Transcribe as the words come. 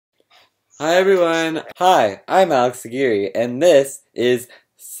Hi everyone. Hi, I'm Alex Aguirre, and this is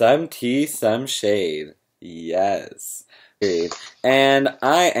Some Tea, Some Shade. Yes. And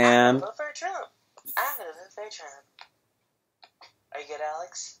I am... Vote for Trump. I'm gonna vote for Trump. Are you good,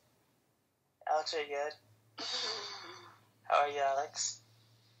 Alex? Alex, are you good? How are you, Alex?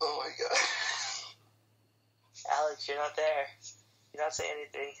 Oh my god. Alex, you're not there. You're not saying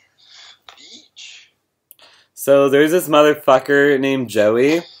anything. Beach. So there's this motherfucker named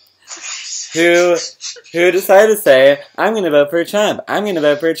Joey who decided to say, I'm gonna vote for Trump. I'm gonna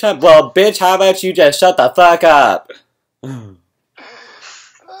vote for Trump. Well, bitch, how about you just shut the fuck up?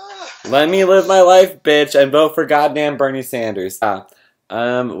 Let me live my life, bitch, and vote for goddamn Bernie Sanders.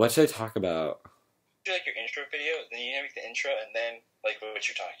 What should I talk about? Do like your intro video, then you make the intro, and then like what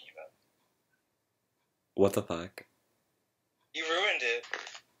you're talking about. What the fuck? You ruined it.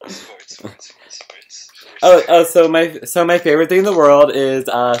 Sports. So my favorite thing in the world is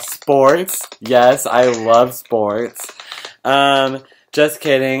sports. Yes, I love sports. Just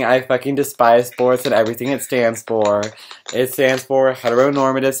kidding. I fucking despise sports and everything it stands for. It stands for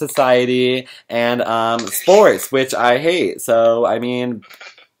heteronormative society and sports, which I hate. So I mean,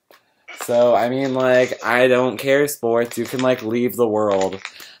 like, I don't care sports. You can like leave the world.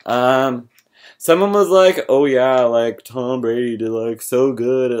 Someone was like, oh yeah, like, Tom Brady did, like, so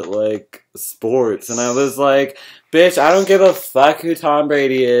good at, like, sports. And I was like, bitch, I don't give a fuck who Tom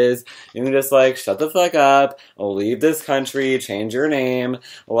Brady is. You can just, like, shut the fuck up, leave this country, change your name.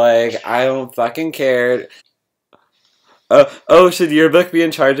 Like, I don't fucking care. Oh, should Yearbook be in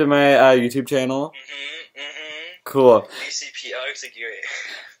charge of my, YouTube channel? Cool. ACP Alex Aguirre.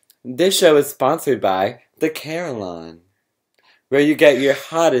 This show is sponsored by The Carillon, where you get your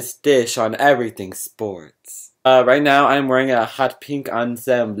hottest dish on everything sports. Right now I'm wearing a hot pink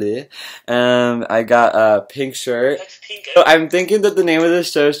ensemble. I got a pink shirt. So I'm thinking that the name of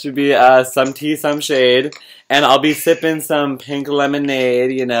this show should be Some Tea, Some Shade. And I'll be sipping some pink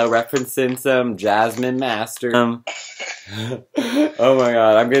lemonade, you know, referencing some Jasmine Master. Oh my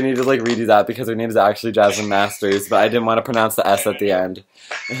god, I'm gonna need to like redo that because her name is actually Jasmine Masters, but I didn't want to pronounce the S at the end.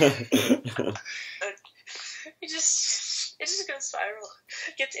 It just goes viral.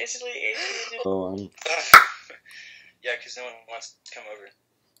 It gets instantly alienated. Yeah, because no one wants to come over.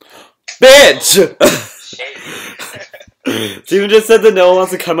 Bitch! Steven just said that no one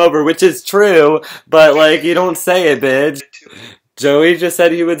wants to come over, which is true, but like, you don't say it, bitch. Joey just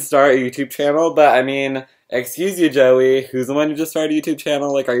said he would start a YouTube channel, but I mean, excuse you, Joey, who's the one who just started a YouTube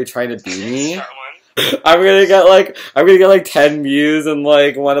channel? Like, are you trying to be me? I'm gonna get like 10 views, and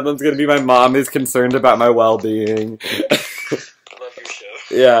like one of them's gonna be my mom is concerned about my well-being. Love your show.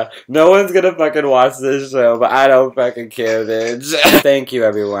 Yeah, no one's gonna fucking watch this show, but I don't fucking care, bitch. Thank you,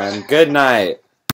 everyone. Good night.